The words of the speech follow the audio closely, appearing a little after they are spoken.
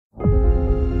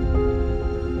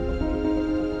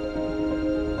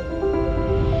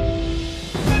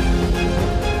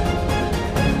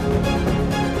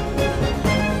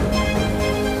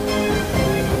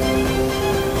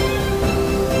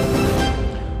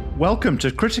Welcome to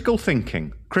Critical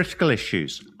Thinking, Critical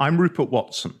Issues. I'm Rupert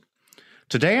Watson.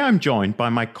 Today I'm joined by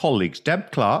my colleagues Deb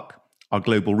Clark, our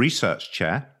Global Research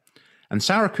Chair, and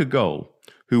Sarika Goel,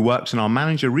 who works in our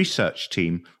Manager Research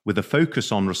team with a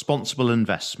focus on responsible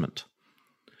investment.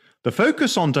 The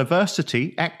focus on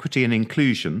diversity, equity and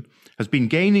inclusion has been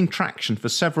gaining traction for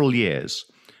several years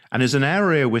and is an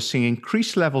area we're seeing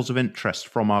increased levels of interest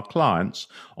from our clients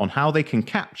on how they can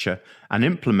capture and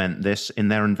implement this in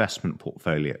their investment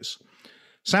portfolios.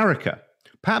 Sarika,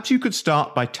 perhaps you could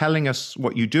start by telling us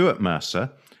what you do at Mercer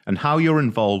and how you're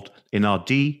involved in our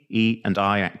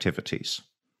DE&I activities.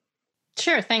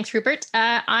 Sure. Thanks, Rupert.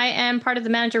 I am part of the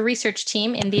manager research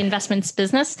team in the investments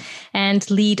business and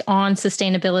lead on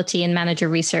sustainability and manager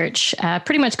research,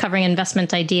 pretty much covering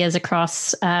investment ideas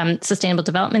across sustainable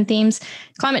development themes,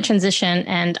 climate transition,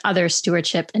 and other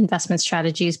stewardship investment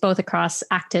strategies, both across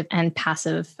active and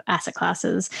passive asset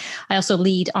classes. I also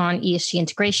lead on ESG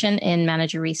integration in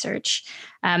manager research.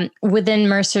 Within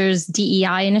Mercer's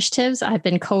DEI initiatives, I've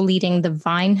been co-leading the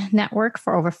Vine network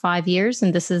for over 5 years,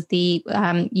 and this is the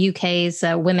UK's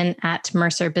Women at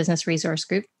Mercer Business Resource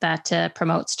Group that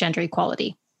promotes gender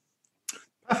equality.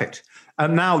 Perfect.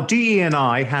 Now,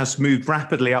 DE&I has moved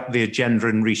rapidly up the agenda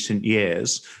in recent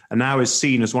years and now is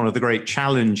seen as one of the great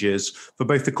challenges for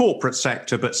both the corporate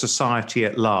sector but society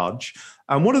at large.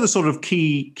 What are the sort of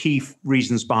key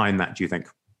reasons behind that, do you think?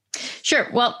 Sure.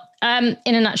 Well, in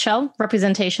a nutshell,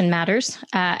 representation matters,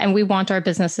 and we want our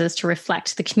businesses to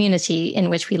reflect the community in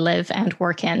which we live and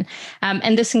work in.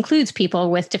 And this includes people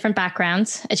with different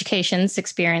backgrounds, educations,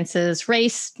 experiences,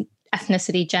 race,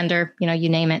 ethnicity, gender, you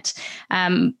name it.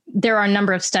 There are a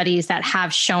number of studies that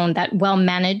have shown that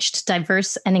well-managed,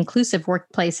 diverse, and inclusive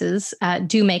workplaces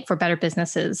do make for better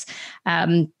businesses.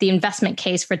 The investment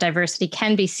case for diversity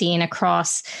can be seen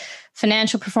across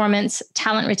financial performance,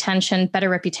 talent retention, better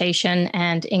reputation,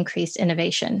 and increased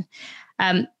innovation.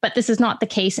 But this is not the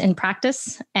case in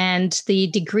practice, and the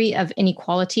degree of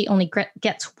inequality only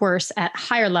gets worse at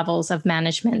higher levels of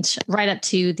management, right up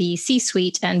to the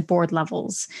C-suite and board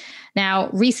levels. Now,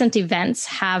 recent events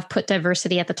have put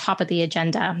diversity at the top of the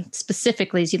agenda,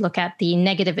 specifically as you look at the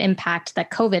negative impact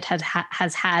that COVID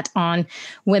has had on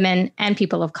women and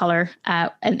people of color.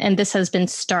 And this has been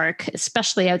stark,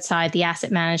 especially outside the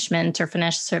asset management or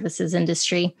financial services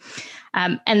industry.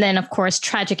 And then, of course,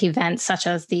 tragic events such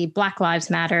as the Black Lives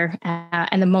Matter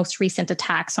and the most recent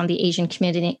attacks on the Asian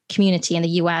community in the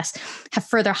US have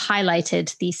further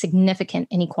highlighted the significant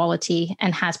inequality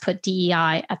and has put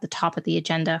DEI at the top of the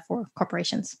agenda for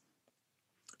corporations.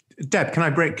 Deb, can I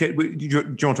break? Do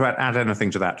you want to add anything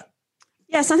to that?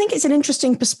 Yes, I think it's an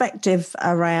interesting perspective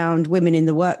around women in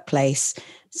the workplace.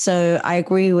 So I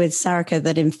agree with Sarika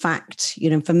that, in fact,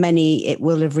 for many, it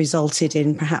will have resulted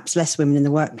in perhaps less women in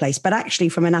the workplace. But actually,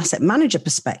 from an asset manager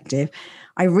perspective,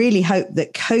 I really hope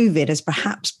that COVID has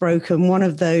perhaps broken one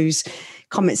of those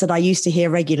comments that I used to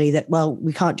hear regularly that, well,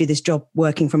 we can't do this job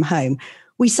working from home.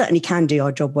 We certainly can do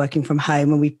our job working from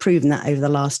home, and we've proven that over the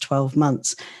last 12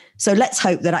 months. So let's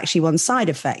hope that actually one side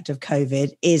effect of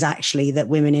COVID is actually that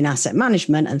women in asset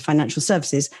management and financial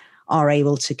services are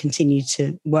able to continue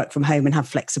to work from home and have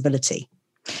flexibility.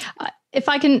 If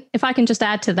I can just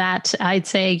add to that, I'd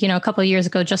say, a couple of years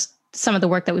ago, just some of the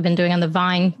work that we've been doing on the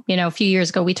Vine, a few years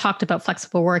ago, we talked about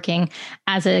flexible working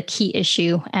as a key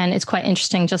issue. And it's quite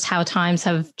interesting just how times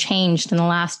have changed in the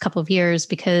last couple of years,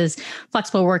 because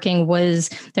flexible working there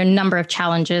are a number of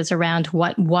challenges around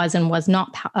what was and was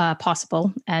not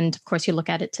possible. And of course, you look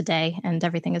at it today and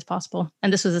everything is possible.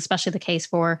 And this was especially the case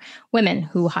for women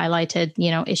who highlighted,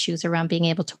 issues around being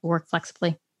able to work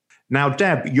flexibly. Now,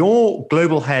 Deb, you're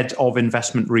global head of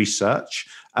investment research,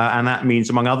 and that means,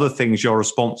 among other things, you're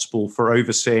responsible for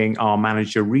overseeing our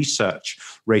manager research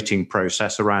rating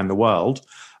process around the world.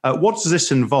 What does this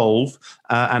involve,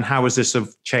 and how has this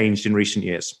changed in recent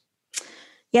years?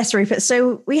 Yes, Rupert.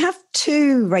 So we have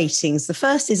two ratings. The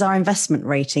first is our investment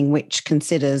rating, which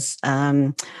considers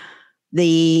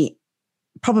the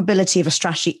probability of a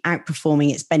strategy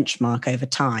outperforming its benchmark over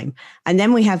time. And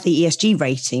then we have the ESG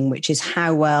rating, which is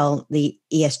how well the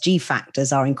ESG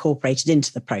factors are incorporated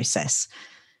into the process.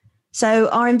 So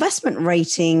our investment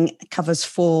rating covers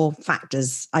 4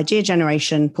 factors: idea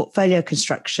generation, portfolio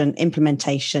construction,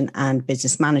 implementation, and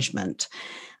business management.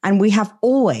 And we have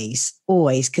always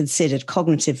considered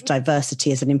cognitive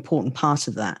diversity as an important part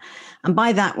of that. And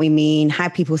by that, we mean how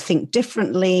people think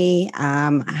differently,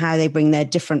 how they bring their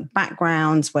different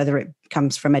backgrounds, whether it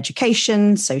comes from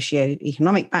education,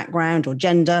 socioeconomic background, or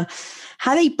gender,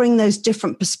 how they bring those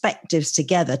different perspectives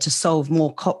together to solve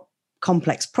more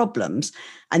complex problems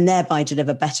and thereby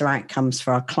deliver better outcomes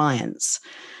for our clients.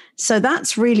 So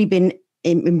that's really been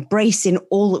embracing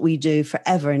all that we do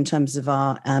forever in terms of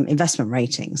our investment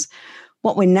ratings.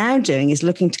 What we're now doing is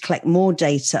looking to collect more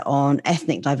data on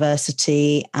ethnic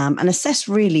diversity and assess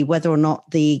really whether or not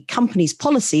the company's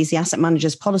policies, the asset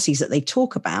managers' policies that they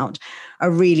talk about, are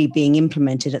really being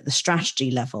implemented at the strategy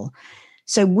level.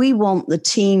 So we want the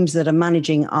teams that are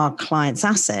managing our clients'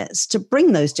 assets to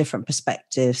bring those different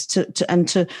perspectives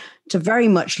to very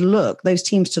much look, those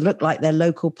teams to look like their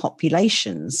local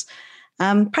populations.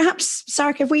 Perhaps,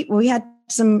 Sarika, have we had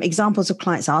some examples of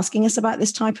clients asking us about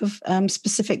this type of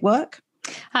specific work?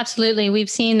 Absolutely.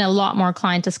 We've seen a lot more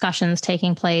client discussions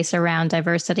taking place around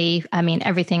diversity. I mean,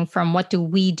 everything from what do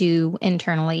we do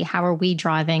internally? How are we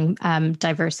driving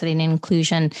diversity and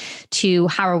inclusion to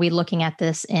how are we looking at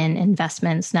this in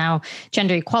investments? Now,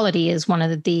 gender equality is one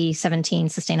of the 17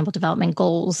 Sustainable Development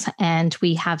Goals. And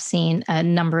we have seen a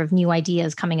number of new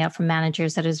ideas coming out from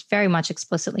managers that is very much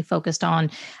explicitly focused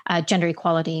on gender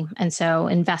equality. And so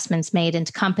investments made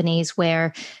into companies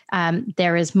where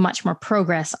there is much more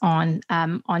progress on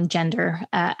gender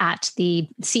at the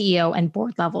CEO and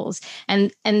board levels.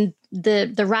 And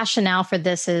the rationale for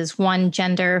this is, one,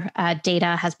 gender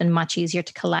data has been much easier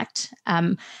to collect,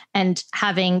 and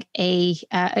having a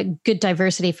good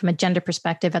diversity from a gender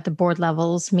perspective at the board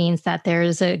levels means that there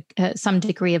is some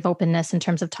degree of openness in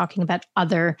terms of talking about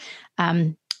other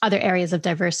areas of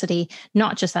diversity,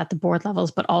 not just at the board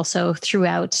levels, but also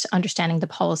throughout understanding the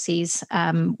policies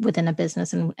within a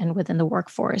business and within the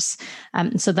workforce.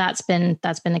 So that's been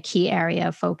a key area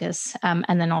of focus.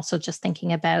 And then also just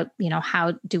thinking about,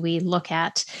 how do we look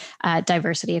at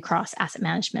diversity across asset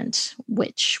management,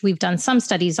 which we've done some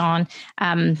studies on,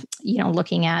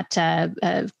 looking at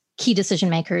key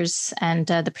decision makers and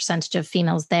the percentage of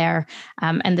females there.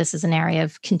 And this is an area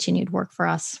of continued work for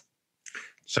us.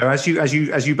 So as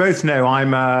you both know,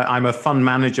 I'm a fund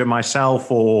manager myself,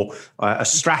 or a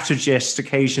strategist,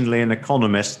 occasionally an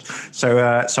economist. So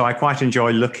I quite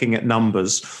enjoy looking at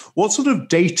numbers. What sort of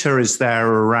data is there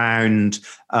around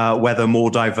whether more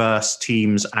diverse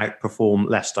teams outperform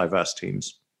less diverse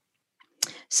teams?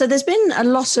 So there's been a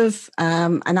lot of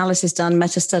analysis done,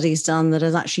 meta studies done that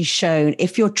has actually shown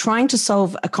if you're trying to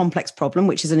solve a complex problem,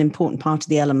 which is an important part of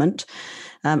the important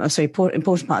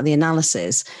part of the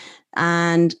analysis.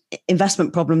 And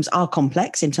investment problems are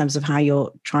complex in terms of how you're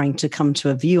trying to come to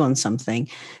a view on something.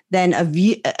 Then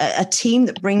a team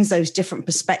that brings those different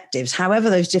perspectives, however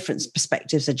those different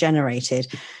perspectives are generated,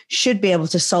 should be able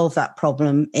to solve that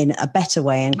problem in a better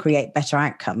way and create better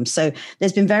outcomes. So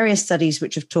there's been various studies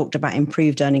which have talked about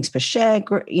improved earnings per share,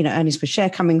 earnings per share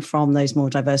coming from those more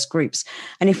diverse groups.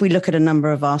 And if we look at a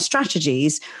number of our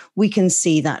strategies, we can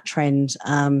see that trend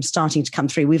starting to come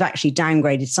through. We've actually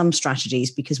downgraded some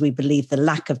strategies because we believe the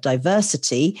lack of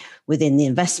diversity within the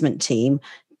investment team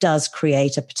does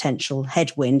create a potential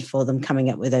headwind for them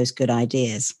coming up with those good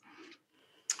ideas.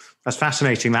 That's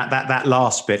fascinating, that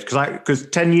last bit, because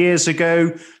 10 years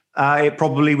ago, it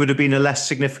probably would have been a less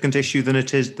significant issue than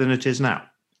it is now.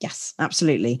 Yes,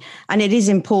 absolutely. And it is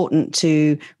important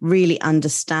to really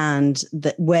understand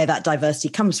where that diversity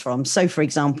comes from. So, for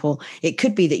example, it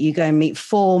could be that you go and meet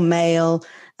 4 male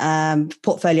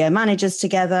portfolio managers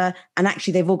together, and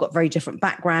actually they've all got very different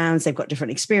backgrounds, they've got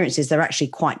different experiences, they're actually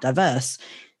quite diverse.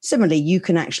 Similarly, you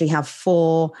can actually have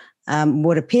 4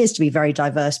 what appears to be very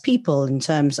diverse people in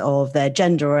terms of their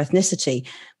gender or ethnicity.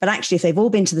 But actually, if they've all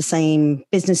been to the same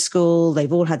business school,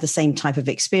 they've all had the same type of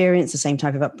experience, the same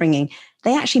type of upbringing,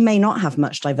 they actually may not have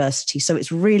much diversity. So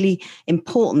it's really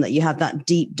important that you have that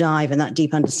deep dive and that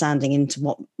deep understanding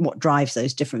into what drives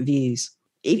those different views.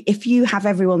 If you have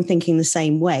everyone thinking the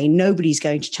same way, nobody's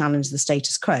going to challenge the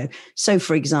status quo. So,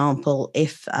 for example,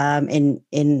 if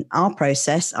in our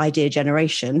process, idea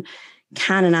generation,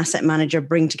 can an asset manager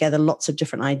bring together lots of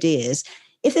different ideas?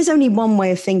 If there's only one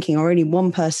way of thinking or only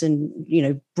one person,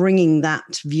 bringing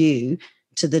that view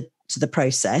to the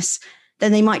process,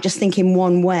 then they might just think in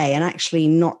one way and actually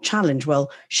not challenge,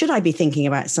 well, should I be thinking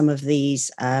about some of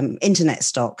these internet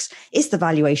stocks? Is the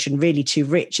valuation really too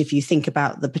rich if you think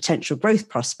about the potential growth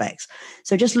prospects?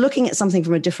 So just looking at something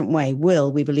from a different way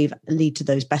will, we believe, lead to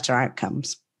those better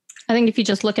outcomes. I think if you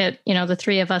just look at, the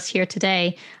 3 of us here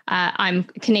today, I'm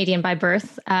Canadian by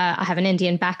birth. I have an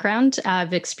Indian background.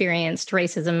 I've experienced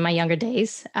racism in my younger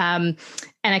days.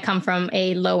 And I come from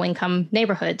a low income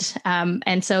neighborhood.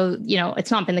 And so,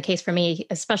 it's not been the case for me,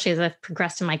 especially as I've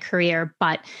progressed in my career,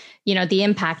 but, the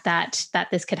impact that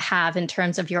this could have in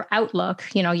terms of your outlook,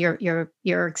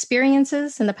 your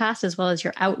experiences in the past, as well as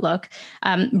your outlook,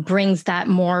 brings that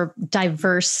more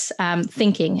diverse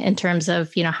thinking in terms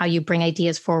of, how you bring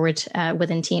ideas forward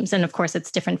within teams. And of course,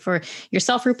 it's different for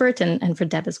yourself, Rupert, and for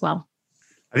Deb as well.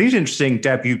 I think it's interesting,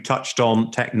 Deb, you touched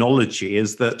on technology,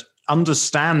 is that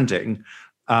understanding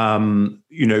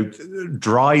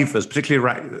drivers, particularly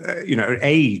around,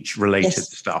 age-related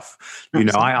stuff.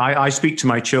 I speak to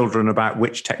my children about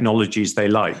which technologies they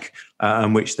like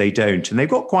and which they don't, and they've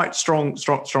got quite strong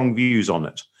views on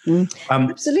it.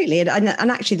 Absolutely, and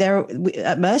actually, there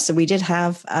at Mercer we did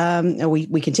have,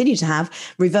 we continue to have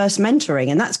reverse mentoring,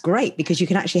 and that's great because you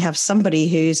can actually have somebody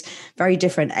who's very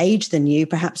different age than you,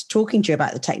 perhaps talking to you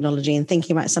about the technology and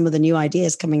thinking about some of the new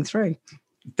ideas coming through.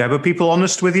 Deb, are people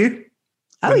honest with you?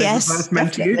 Oh, yes,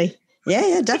 definitely.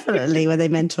 Yeah, definitely. When they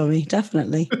mentor me,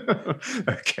 definitely.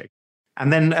 Okay.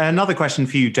 And then another question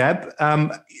for you, Deb.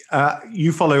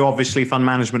 You follow, obviously, fund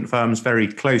management firms very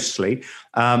closely.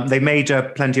 They've made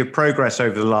plenty of progress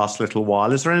over the last little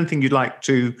while. Is there anything you'd like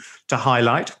to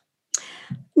highlight?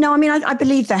 No, I mean, I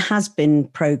believe there has been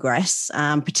progress,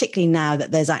 particularly now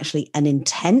that there's actually an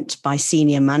intent by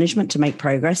senior management to make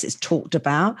progress. It's talked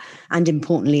about, and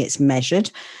importantly, it's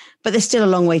measured. But there's still a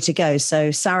long way to go. So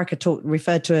Sarika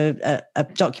referred to a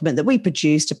document that we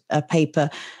produced, a paper,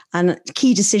 and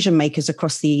key decision makers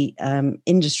across the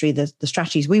industry, the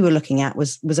strategies we were looking at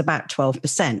was about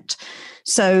 12%.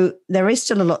 So there is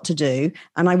still a lot to do.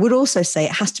 And I would also say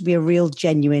it has to be a real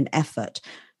genuine effort,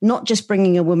 not just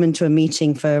bringing a woman to a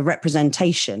meeting for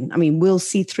representation. I mean, we'll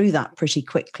see through that pretty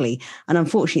quickly. And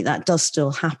unfortunately, that does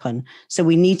still happen. So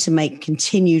we need to make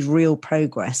continued real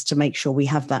progress to make sure we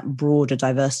have that broader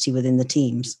diversity within the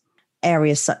teams.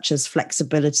 Areas such as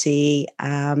flexibility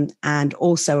and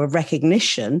also a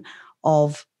recognition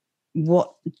of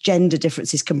what gender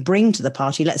differences can bring to the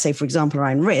party. Let's say, for example,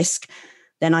 around risk,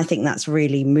 then I think that's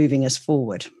really moving us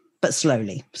forward, but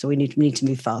slowly. So we need to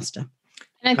move faster.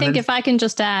 And I think if I can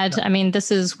just add, I mean,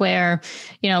 this is where,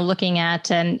 looking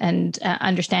at and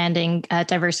understanding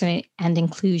diversity and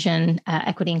inclusion,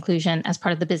 equity inclusion as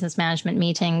part of the business management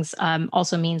meetings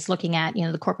also means looking at,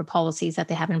 the corporate policies that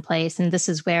they have in place. And this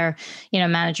is where,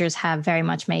 managers have very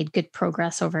much made good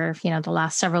progress over, the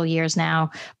last several years now.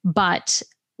 But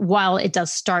while it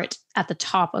does start at the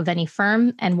top of any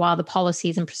firm, and while the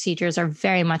policies and procedures are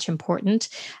very much important,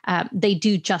 they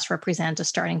do just represent a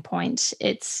starting point.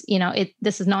 It's,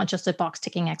 this is not just a box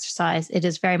ticking exercise. It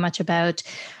is very much about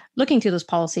looking through those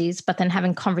policies, but then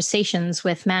having conversations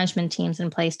with management teams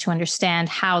in place to understand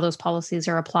how those policies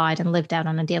are applied and lived out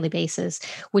on a daily basis,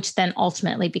 which then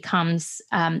ultimately becomes,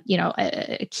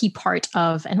 a key part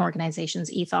of an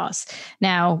organization's ethos.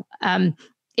 Now,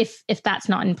 if that's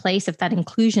not in place, if that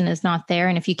inclusion is not there,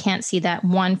 and if you can't see that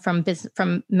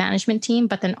from management team,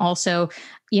 but then also,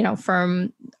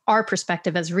 from our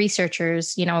perspective as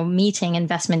researchers, meeting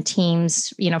investment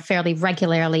teams, fairly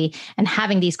regularly and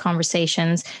having these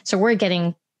conversations. So we're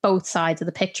getting both sides of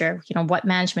the picture, what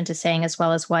management is saying as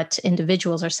well as what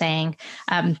individuals are saying.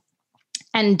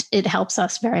 And it helps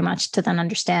us very much to then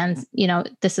understand,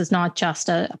 this is not just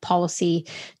a policy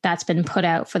that's been put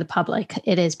out for the public.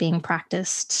 It is being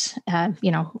practiced, on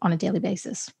a daily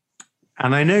basis.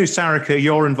 And I know, Sarika,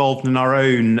 you're involved in our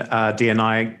own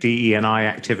DE&I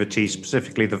activities,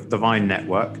 specifically the Vine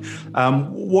network.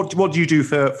 What do you do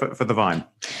for the Vine?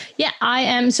 Yeah, I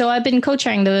am. So I've been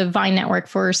co-chairing the Vine network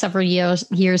for several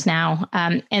years now.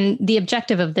 And the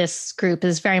objective of this group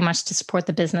is very much to support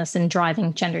the business in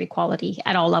driving gender equality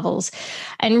at all levels.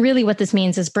 And really what this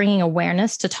means is bringing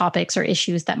awareness to topics or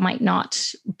issues that might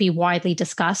not be widely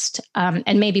discussed,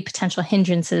 and maybe potential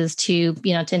hindrances to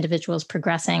individuals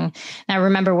progressing. Now, I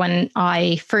remember when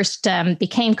I first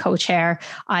became co-chair,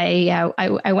 I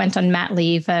went on mat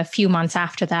leave a few months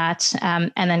after that,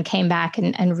 and then came back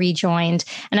and rejoined.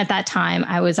 And at that time,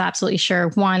 I was absolutely sure,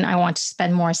 one, I want to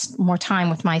spend more time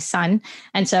with my son.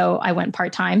 And so I went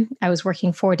part-time. I was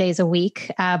working 4 days a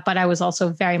week, but I was also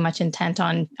very much intent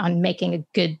on making a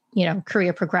good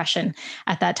career progression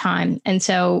at that time. And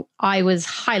so I was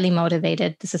highly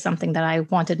motivated. This is something that I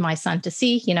wanted my son to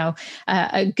see,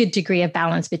 a good degree of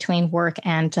balance between work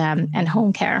and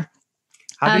home care.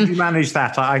 How did you manage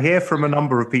that? I hear from a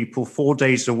number of people 4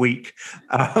 days a week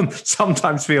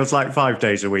sometimes feels like 5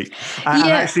 days a week. And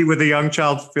actually with a young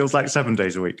child feels like 7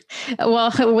 days a week.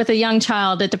 Well, with a young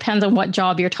child, it depends on what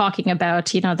job you're talking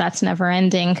about. That's never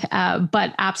ending.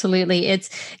 But absolutely,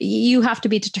 you have to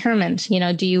be determined.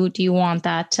 Do you want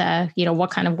that?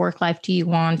 What kind of work life do you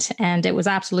want? And it was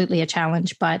absolutely a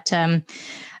challenge. But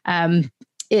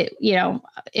it,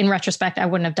 in retrospect, I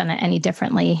wouldn't have done it any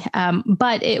differently.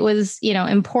 But it was,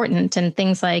 important, and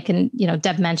things like, and,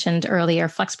 Deb mentioned earlier,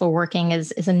 flexible working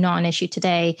is a non-issue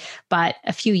today, but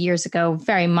a few years ago,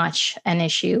 very much an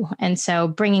issue. And so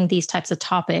bringing these types of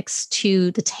topics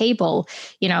to the table,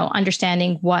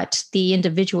 understanding what the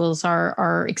individuals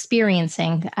are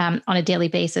experiencing on a daily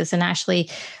basis, and actually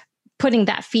putting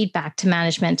that feedback to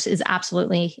management is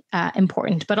absolutely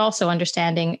important, but also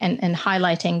understanding and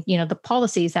highlighting, the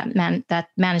policies that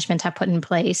management have put in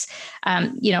place.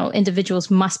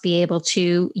 Individuals must be able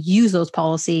to use those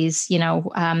policies,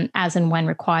 as and when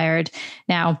required.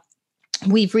 Now,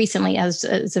 we've recently, as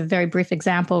a very brief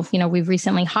example, we've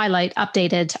recently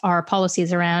updated our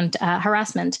policies around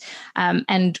harassment.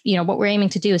 And what we're aiming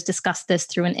to do is discuss this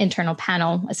through an internal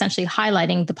panel, essentially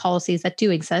highlighting the policies that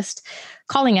do exist,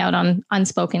 calling out on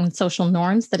unspoken social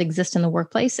norms that exist in the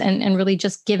workplace, and really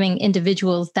just giving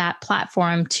individuals that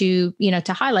platform to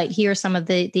highlight, here are some of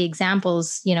the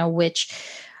examples, which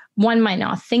one might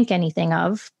not think anything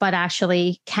of, but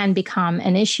actually can become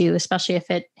an issue, especially if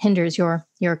it hinders your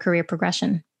career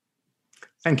progression.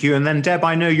 Thank you. And then, Deb,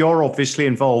 I know you're obviously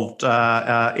involved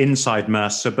inside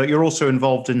Mercer, but you're also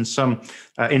involved in some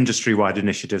industry-wide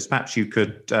initiatives. Perhaps you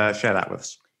could share that with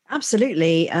us.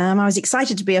 Absolutely. I was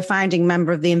excited to be a founding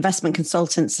member of the Investment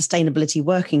Consultants Sustainability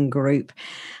Working Group.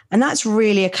 And that's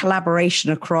really a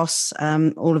collaboration across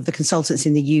all of the consultants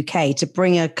in the UK to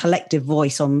bring a collective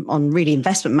voice on really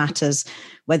investment matters,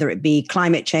 whether it be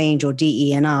climate change or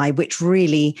DE&I, which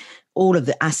really all of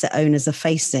the asset owners are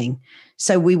facing.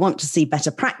 So we want to see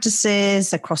better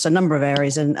practices across a number of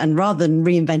areas. And rather than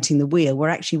reinventing the wheel, we're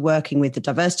actually working with the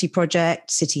Diversity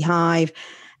Project, City Hive,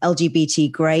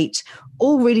 LGBT Great,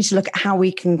 all really to look at how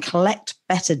we can collect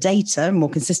better data, more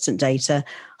consistent data,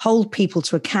 hold people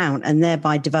to account, and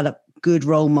thereby develop good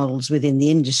role models within the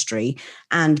industry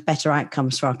and better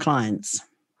outcomes for our clients.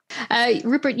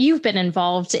 Rupert, you've been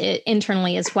involved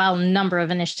internally as well, a number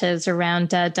of initiatives around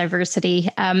diversity.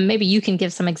 Maybe you can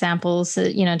give some examples,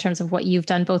 in terms of what you've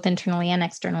done both internally and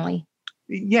externally.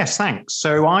 Yes, thanks.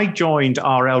 So I joined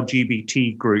our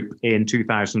LGBT group in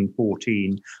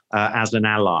 2014 as an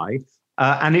ally,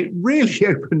 and it really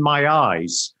opened my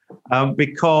eyes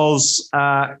because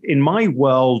in my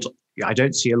world, I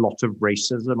don't see a lot of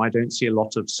racism, I don't see a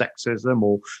lot of sexism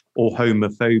or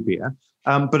homophobia.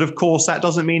 But of course, that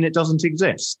doesn't mean it doesn't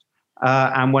exist.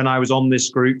 And when I was on this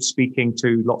group speaking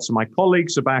to lots of my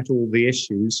colleagues about all the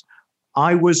issues,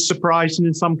 I was surprised and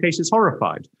in some cases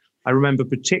horrified. I remember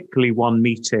particularly one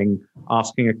meeting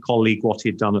asking a colleague what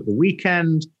he'd done at the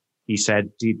weekend. He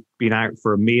said he'd been out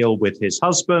for a meal with his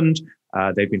husband.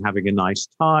 They'd been having a nice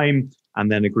time.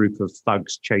 And then a group of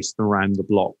thugs chased them around the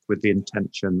block with the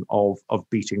intention of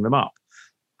beating them up.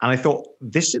 And I thought,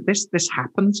 this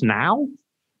happens now?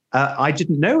 I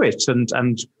didn't know it.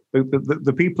 And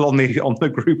the people on the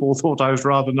group all thought I was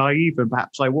rather naive, and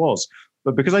perhaps I was.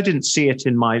 But because I didn't see it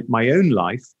in my own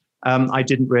life, I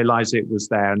didn't realize it was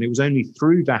there. And it was only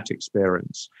through that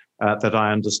experience that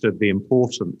I understood the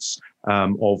importance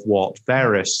of what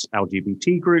various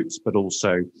LGBT groups, but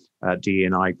also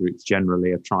DE&I groups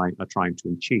generally are trying to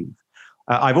achieve.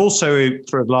 I've also,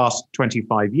 for the last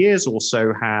 25 years,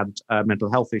 also had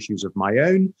mental health issues of my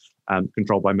own,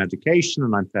 controlled by medication,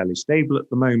 and I'm fairly stable at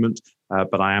the moment,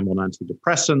 but I am on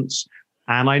antidepressants,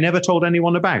 and I never told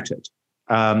anyone about it,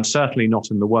 certainly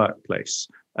not in the workplace.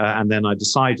 And then I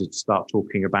decided to start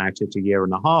talking about it a year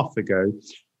and a half ago,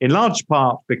 in large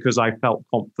part because I felt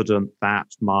confident that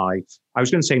my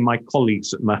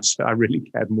colleagues at Mercer, I really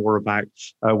cared more about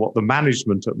what the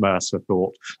management at Mercer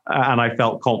thought. And I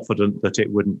felt confident that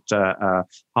it wouldn't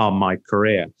harm my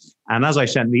career. And as I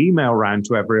sent the email around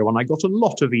to everyone, I got a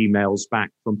lot of emails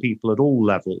back from people at all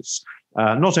levels,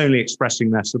 not only expressing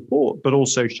their support, but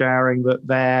also sharing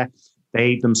that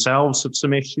they themselves have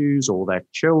some issues, or their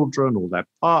children, or their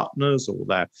partners, or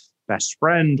their best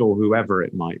friend, or whoever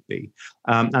it might be.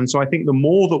 And so I think the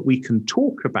more that we can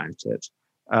talk about it,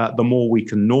 the more we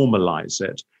can normalize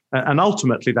it. And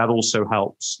ultimately, that also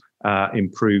helps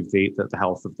improve the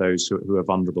health of those who are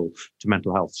vulnerable to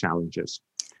mental health challenges.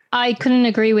 I couldn't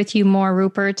agree with you more,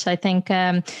 Rupert. I think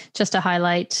just to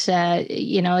highlight,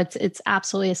 it's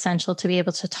absolutely essential to be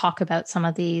able to talk about some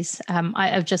of these.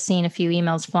 I've just seen a few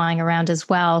emails flying around as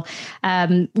well,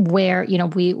 where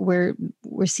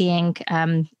we're seeing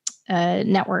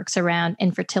networks around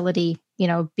infertility,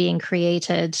 being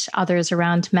created, others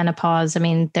around menopause. I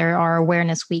mean, there are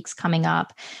awareness weeks coming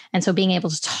up. And so being able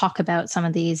to talk about some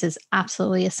of these is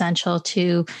absolutely essential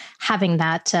to having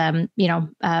that,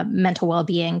 mental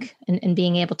well-being and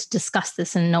being able to discuss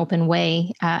this in an open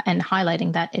way and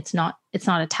highlighting that it's not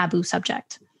a taboo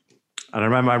subject. And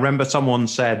I remember someone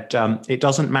said, it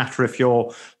doesn't matter if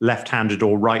you're left-handed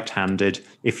or right-handed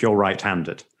if you're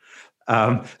right-handed.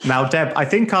 Now, Deb, I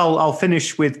think I'll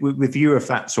finish with you, if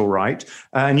that's all right.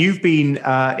 And you've been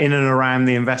in and around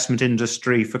the investment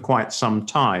industry for quite some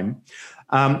time.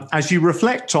 As you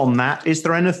reflect on that, is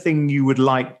there anything you would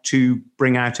like to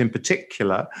bring out in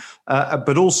particular?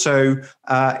 But also,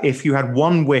 if you had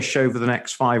one wish over the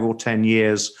next 5 or 10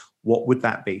 years, what would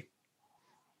that be?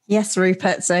 Yes,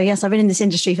 Rupert. So yes, I've been in this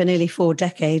industry for nearly 4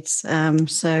 decades.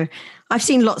 So I've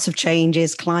seen lots of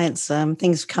changes, clients,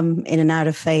 things come in and out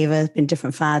of favor, been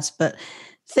different fads, but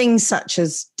things such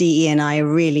as DE&I are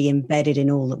really embedded in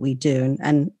all that we do.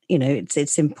 And you know,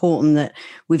 it's important that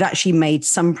we've actually made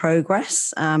some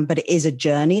progress, but it is a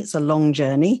journey. It's a long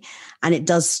journey. And it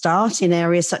does start in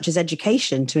areas such as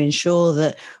education to ensure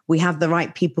that we have the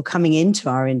right people coming into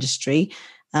our industry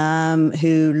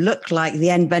who look like the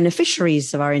end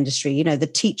beneficiaries of our industry, you know, the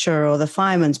teacher or the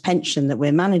fireman's pension that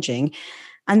we're managing,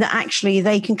 and that actually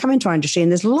they can come into our industry.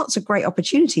 And there's lots of great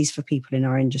opportunities for people in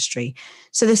our industry.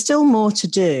 So there's still more to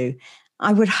do.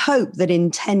 I would hope that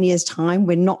in 10 years' time,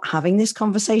 we're not having this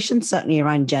conversation, certainly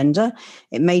around gender.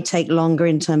 It may take longer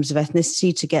in terms of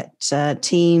ethnicity to get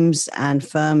teams and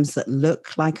firms that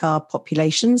look like our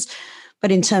populations.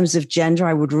 But in terms of gender,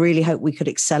 I would really hope we could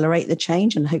accelerate the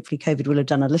change, and hopefully COVID will have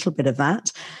done a little bit of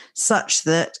that, such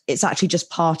that it's actually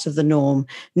just part of the norm.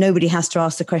 Nobody has to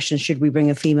ask the question, should we bring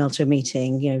a female to a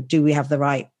meeting? You know, do we have the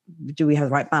right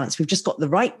balance? We've just got the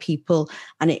right people,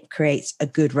 and it creates a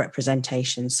good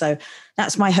representation. So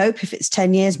that's my hope. If it's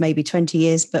 10 years, maybe 20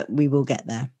 years, but we will get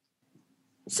there.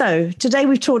 So today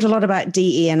we've talked a lot about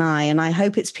DE&I, and I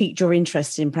hope it's piqued your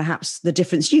interest in perhaps the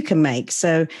difference you can make.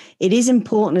 So it is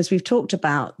important, as we've talked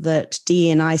about, that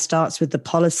DE&I starts with the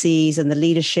policies and the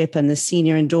leadership and the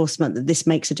senior endorsement, that this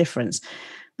makes a difference.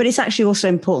 But it's actually also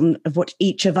important of what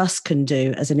each of us can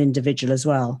do as an individual as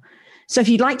well. So if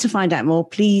you'd like to find out more,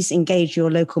 please engage your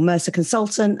local Mercer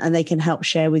consultant, and they can help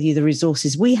share with you the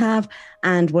resources we have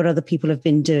and what other people have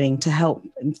been doing to help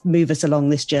move us along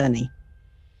this journey.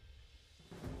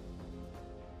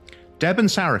 Deb and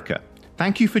Sarika,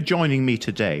 thank you for joining me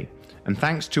today, and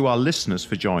thanks to our listeners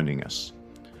for joining us.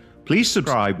 Please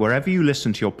subscribe wherever you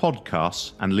listen to your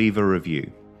podcasts and leave a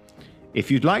review.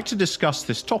 If you'd like to discuss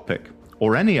this topic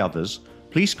or any others,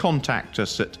 please contact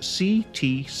us at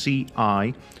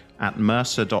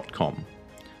ctci@mercer.com.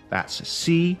 That's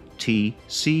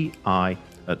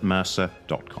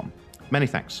ctci@mercer.com. Many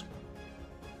thanks.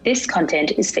 This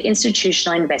content is for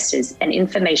institutional investors and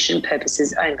information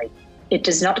purposes only. It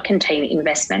does not contain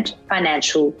investment,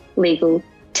 financial, legal,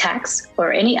 tax,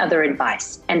 or any other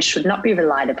advice, and should not be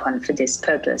relied upon for this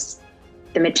purpose.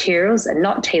 The materials are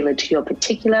not tailored to your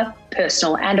particular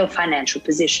personal and/or financial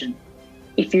position.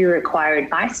 If you require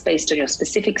advice based on your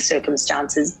specific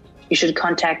circumstances, you should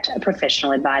contact a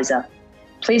professional advisor.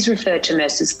 Please refer to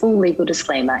Mercer's full legal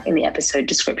disclaimer in the episode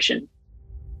description.